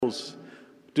disciples,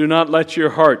 do not let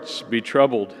your hearts be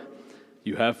troubled.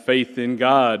 You have faith in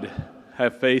God,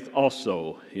 have faith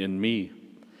also in me.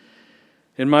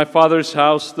 In my Father's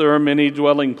house there are many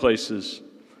dwelling places.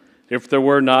 If there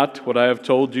were not, would I have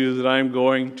told you that I am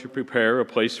going to prepare a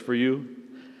place for you?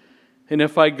 And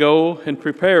if I go and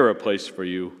prepare a place for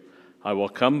you, I will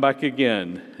come back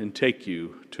again and take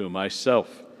you to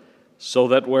myself, so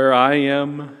that where I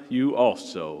am, you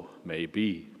also may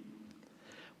be.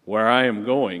 Where I am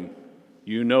going,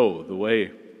 you know the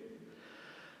way.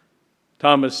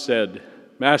 Thomas said,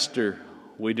 Master,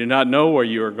 we do not know where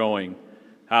you are going.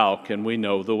 How can we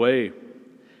know the way?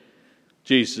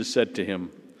 Jesus said to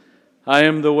him, I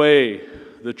am the way,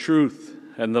 the truth,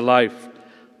 and the life.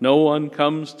 No one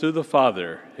comes to the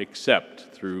Father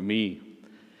except through me.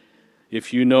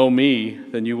 If you know me,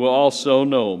 then you will also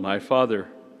know my Father.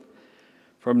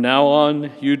 From now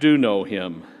on, you do know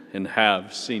him and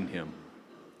have seen him.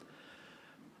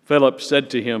 Philip said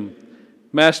to him,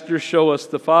 Master, show us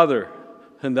the Father,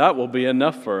 and that will be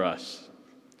enough for us.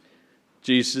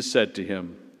 Jesus said to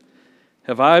him,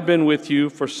 Have I been with you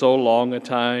for so long a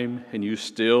time, and you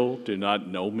still do not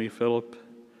know me, Philip?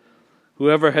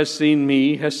 Whoever has seen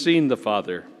me has seen the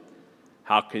Father.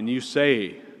 How can you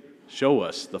say, Show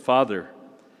us the Father?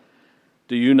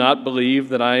 Do you not believe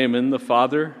that I am in the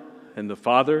Father, and the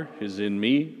Father is in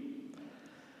me?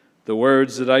 The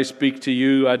words that I speak to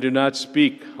you, I do not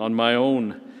speak on my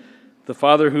own. The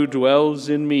Father who dwells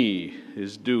in me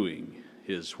is doing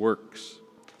his works.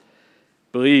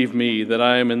 Believe me that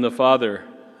I am in the Father,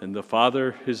 and the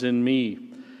Father is in me,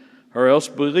 or else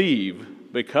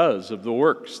believe because of the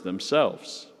works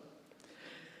themselves.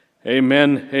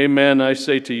 Amen, amen, I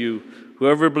say to you,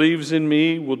 whoever believes in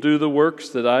me will do the works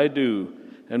that I do,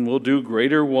 and will do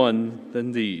greater one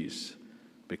than these,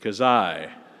 because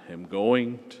I am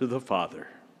going to the Father.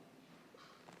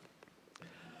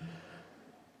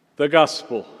 The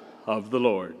Gospel of the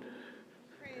Lord.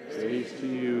 Praise to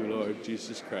you, Lord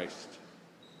Jesus Christ.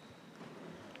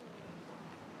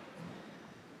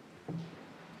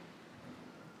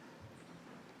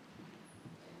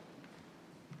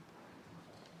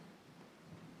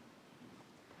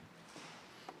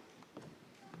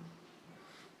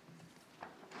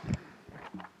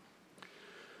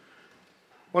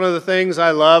 One of the things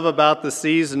I love about the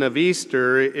season of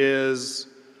Easter is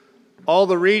all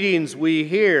the readings we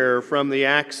hear from the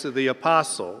Acts of the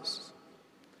Apostles.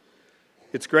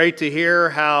 It's great to hear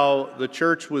how the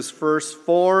church was first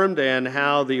formed and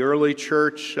how the early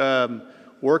church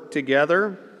worked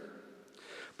together.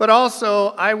 But also,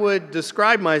 I would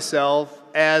describe myself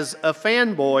as a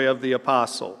fanboy of the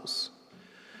Apostles.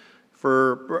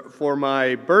 For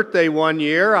my birthday one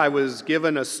year, I was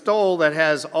given a stole that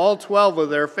has all 12 of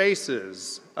their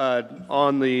faces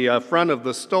on the front of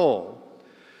the stole.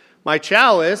 My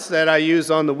chalice that I use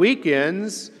on the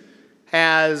weekends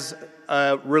has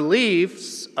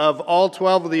reliefs of all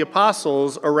 12 of the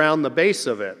apostles around the base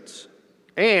of it.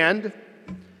 And,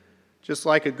 just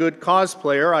like a good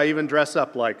cosplayer, I even dress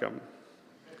up like them.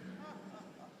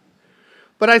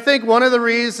 But I think one of the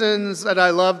reasons that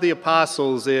I love the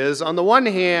apostles is, on the one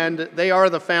hand, they are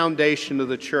the foundation of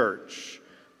the church.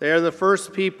 They are the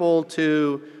first people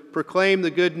to proclaim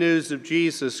the good news of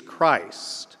Jesus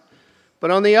Christ. But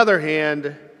on the other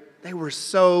hand, they were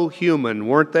so human,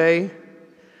 weren't they?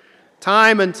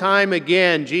 Time and time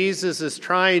again, Jesus is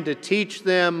trying to teach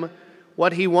them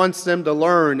what he wants them to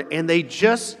learn, and they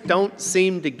just don't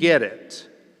seem to get it.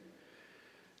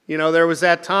 You know, there was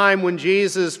that time when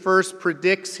Jesus first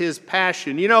predicts his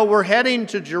passion. You know, we're heading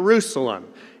to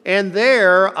Jerusalem, and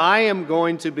there I am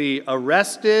going to be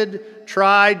arrested,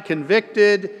 tried,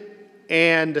 convicted,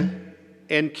 and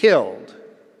killed.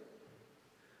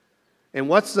 And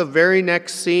what's the very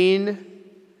next scene?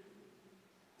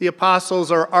 The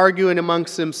apostles are arguing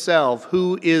amongst themselves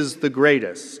who is the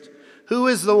greatest. Who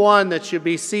is the one that should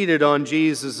be seated on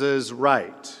Jesus'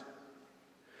 right?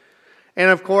 And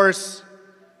of course,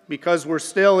 because we're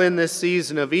still in this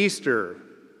season of Easter,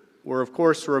 we're of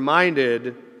course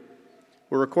reminded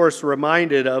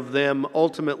of them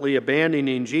ultimately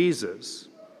abandoning Jesus.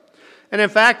 And in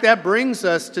fact, that brings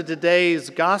us to today's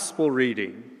gospel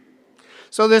reading.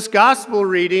 So this gospel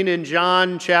reading in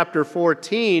John chapter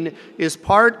 14 is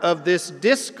part of this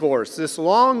discourse, this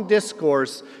long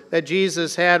discourse that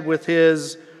Jesus had with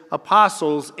his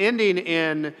apostles, ending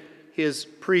in his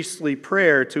priestly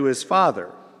prayer to his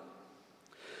Father.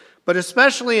 But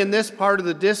especially in this part of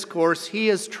the discourse, he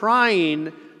is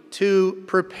trying to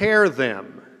prepare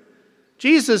them.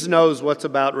 Jesus knows what's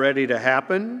about ready to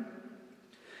happen.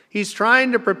 He's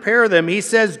trying to prepare them. He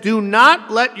says, "Do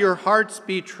not let your hearts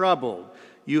be troubled.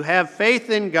 You have faith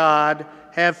in God,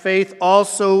 have faith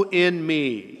also in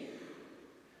me.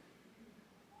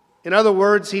 In other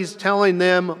words, he's telling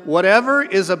them, whatever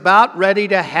is about ready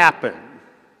to happen,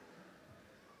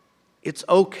 it's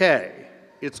okay.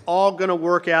 It's all going to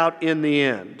work out in the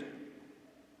end.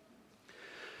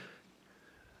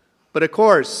 But of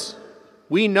course,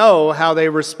 we know how they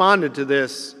responded to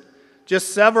this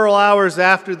just several hours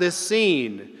after this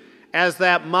scene, as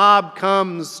that mob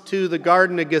comes to the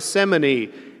Garden of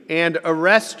Gethsemane and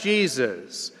arrests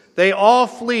Jesus. They all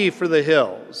flee for the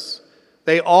hills.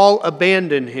 They all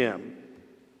abandon him.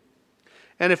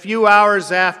 And a few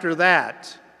hours after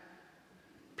that,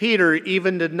 Peter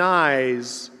even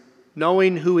denies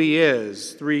knowing who he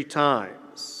is 3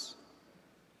 times.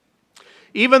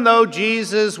 Even though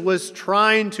Jesus was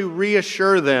trying to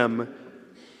reassure them,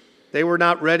 they were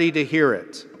not ready to hear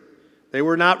it. They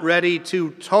were not ready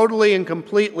to totally and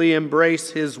completely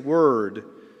embrace his word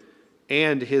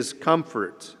and his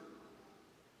comfort.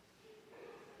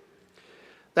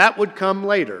 That would come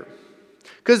later.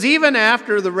 Because even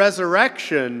after the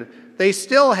resurrection, they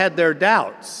still had their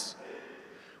doubts.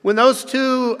 When those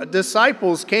 2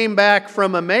 disciples came back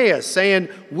from Emmaus saying,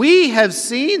 "We have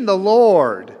seen the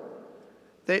Lord,"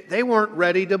 they weren't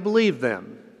ready to believe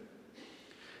them.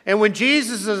 And when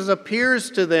Jesus appears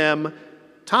to them,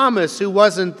 Thomas, who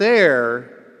wasn't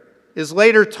there, is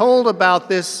later told about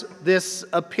this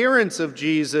appearance of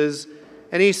Jesus,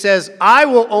 and he says, "I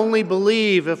will only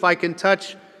believe if I can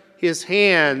touch his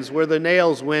hands where the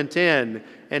nails went in,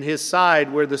 and his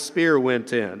side where the spear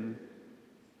went in."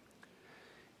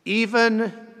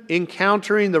 Even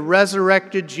encountering the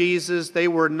resurrected Jesus, they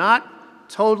were not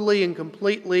totally and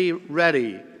completely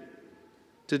ready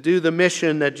to do the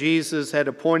mission that Jesus had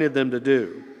appointed them to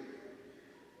do.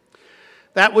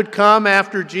 That would come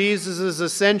after Jesus'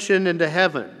 ascension into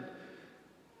heaven.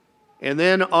 And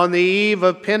then on the eve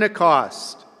of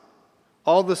Pentecost,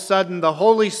 all of a sudden the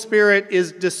Holy Spirit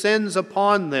descends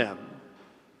upon them.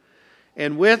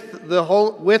 And with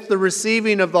the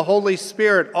receiving of the Holy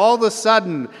Spirit, all of a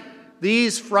sudden,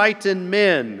 these frightened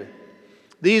men,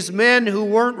 these men who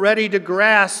weren't ready to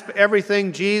grasp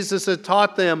everything Jesus had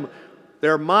taught them,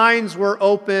 their minds were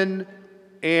open,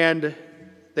 and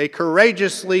they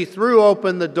courageously threw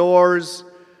open the doors,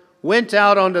 went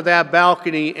out onto that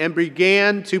balcony, and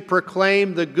began to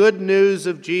proclaim the good news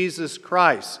of Jesus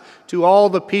Christ to all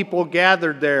the people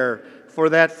gathered there for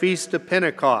that feast of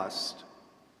Pentecost.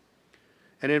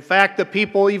 And in fact, the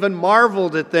people even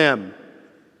marveled at them.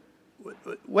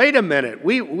 Wait a minute,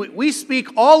 we speak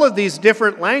all of these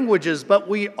different languages, but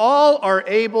we all are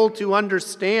able to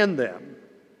understand them.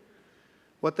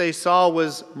 What they saw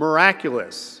was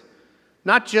miraculous,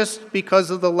 not just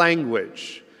because of the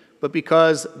language, but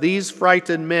because these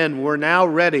frightened men were now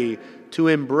ready to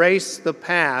embrace the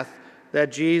path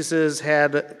that Jesus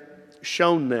had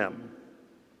shown them.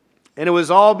 And it was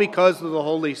all because of the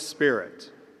Holy Spirit.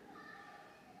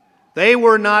 They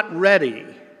were not ready.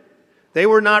 They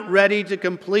were not ready to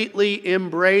completely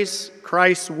embrace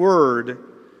Christ's word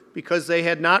because they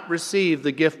had not received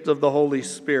the gift of the Holy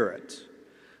Spirit.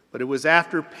 But it was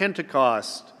after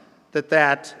Pentecost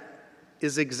that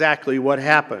is exactly what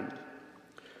happened.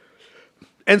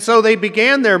 And so they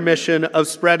began their mission of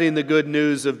spreading the good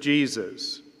news of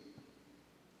Jesus.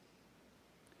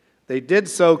 They did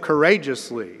so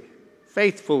courageously,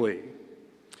 faithfully.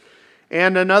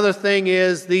 And another thing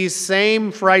is, these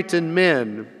same frightened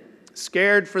men,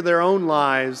 scared for their own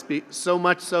lives, so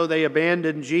much so they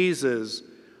abandoned Jesus,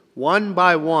 one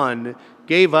by one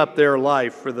gave up their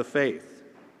life for the faith.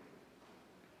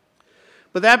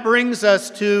 But that brings us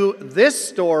to this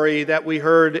story that we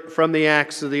heard from the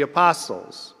Acts of the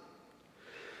Apostles.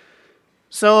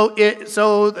 So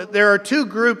there are 2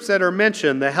 groups that are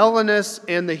mentioned, the Hellenists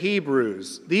and the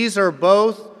Hebrews. These are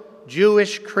both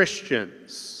Jewish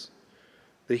Christians.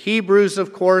 The Hebrews,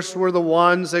 of course, were the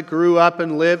ones that grew up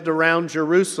and lived around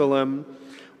Jerusalem,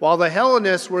 while the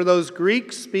Hellenists were those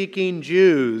Greek-speaking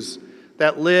Jews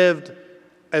that lived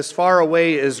as far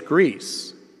away as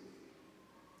Greece.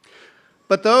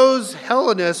 But those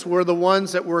Hellenists were the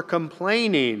ones that were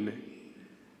complaining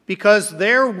because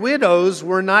their widows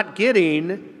were not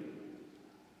getting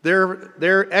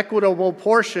their equitable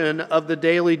portion of the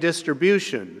daily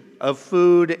distribution of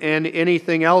food and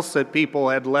anything else that people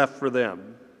had left for them.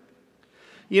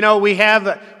 You know, we have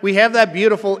that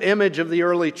beautiful image of the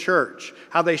early church,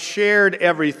 how they shared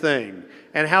everything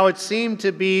and how it seemed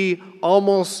to be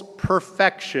almost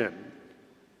perfection.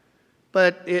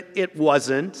 But it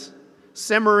wasn't.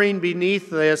 Simmering beneath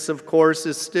this, of course,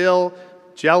 is still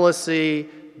jealousy,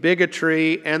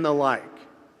 bigotry, and the like.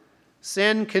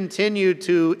 Sin continued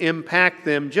to impact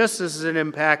them just as it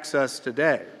impacts us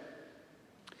today.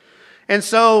 And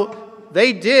so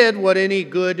they did what any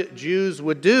good Jews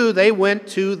would do. They went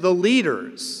to the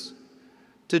leaders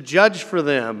to judge for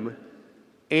them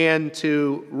and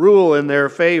to rule in their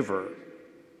favor.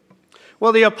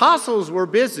 Well, the apostles were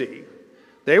busy.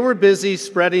 They were busy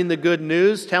spreading the good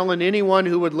news, telling anyone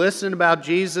who would listen about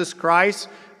Jesus Christ,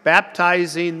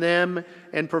 baptizing them,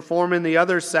 and performing the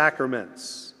other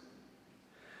sacraments.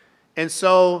 And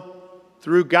so,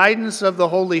 through guidance of the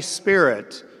Holy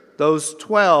Spirit, those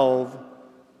 12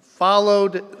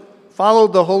 followed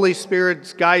the Holy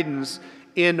Spirit's guidance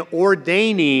in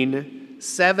ordaining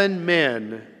 7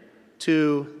 men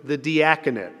to the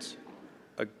diaconate,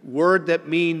 a word that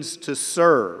means to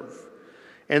serve.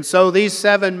 And so these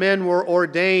 7 men were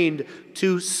ordained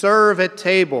to serve at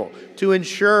table, to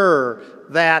ensure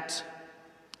that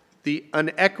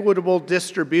an equitable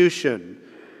distribution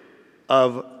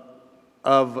of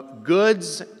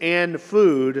goods and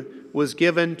food was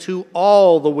given to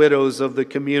all the widows of the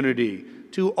community,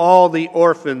 to all the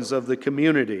orphans of the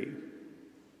community.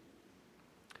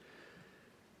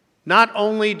 Not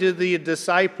only did the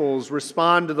disciples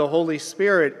respond to the Holy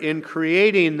Spirit in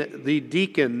creating the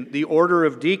deacon, the order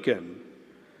of deacon,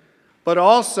 but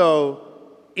also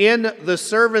in the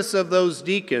service of those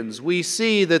deacons, we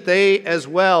see that they as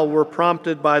well were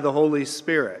prompted by the Holy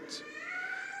Spirit.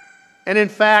 And in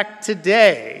fact,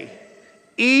 today,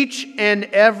 each and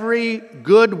every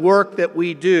good work that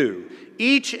we do,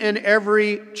 each and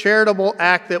every charitable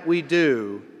act that we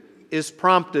do, is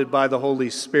prompted by the Holy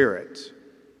Spirit.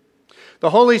 The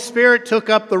Holy Spirit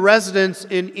took up the residence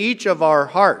in each of our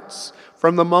hearts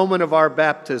from the moment of our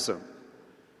baptism.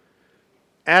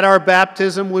 At our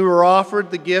baptism, we were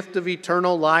offered the gift of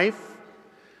eternal life.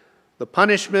 The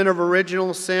punishment of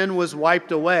original sin was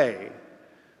wiped away.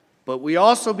 But we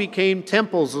also became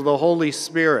temples of the Holy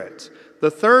Spirit.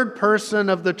 The third person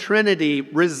of the Trinity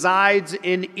resides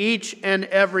in each and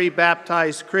every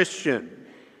baptized Christian,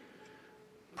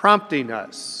 prompting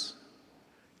us,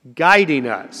 guiding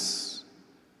us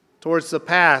towards the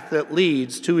path that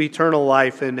leads to eternal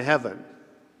life in heaven.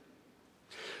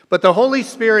 But the Holy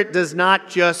Spirit does not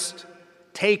just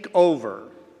take over.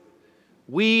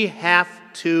 We have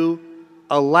to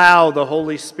allow the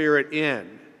Holy Spirit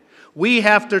in. We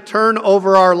have to turn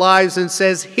over our lives and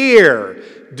says, "Here,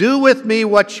 do with me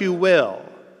what you will."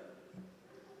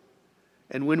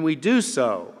 And when we do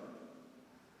so,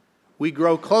 we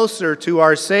grow closer to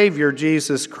our Savior,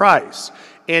 Jesus Christ.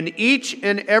 And each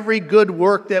and every good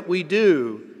work that we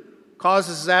do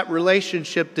causes that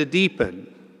relationship to deepen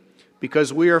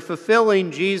because we are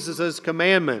fulfilling Jesus'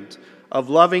 commandment of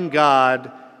loving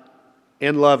God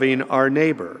and loving our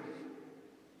neighbor.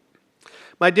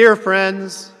 My dear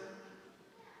friends,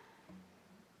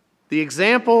 the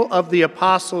example of the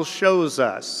apostles shows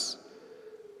us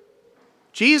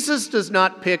Jesus does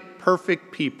not pick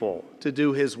perfect people to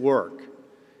do his work.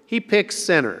 He picks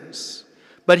sinners.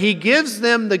 But he gives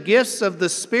them the gifts of the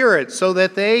Spirit so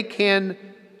that they can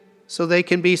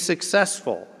be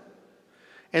successful.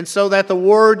 And so that the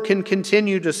word can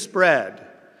continue to spread.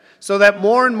 So that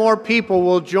more and more people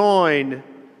will join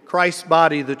Christ's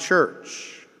body, the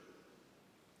church.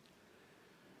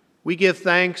 We give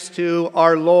thanks to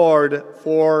our Lord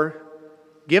for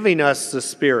giving us the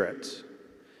Spirit.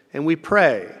 And we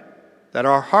pray that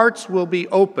our hearts will be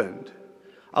opened.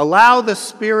 Allow the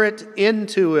Spirit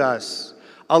into us.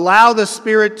 Allow the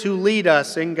Spirit to lead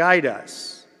us and guide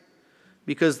us,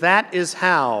 because that is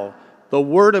how the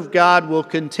Word of God will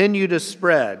continue to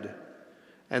spread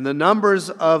and the numbers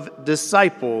of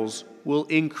disciples will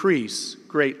increase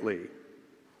greatly.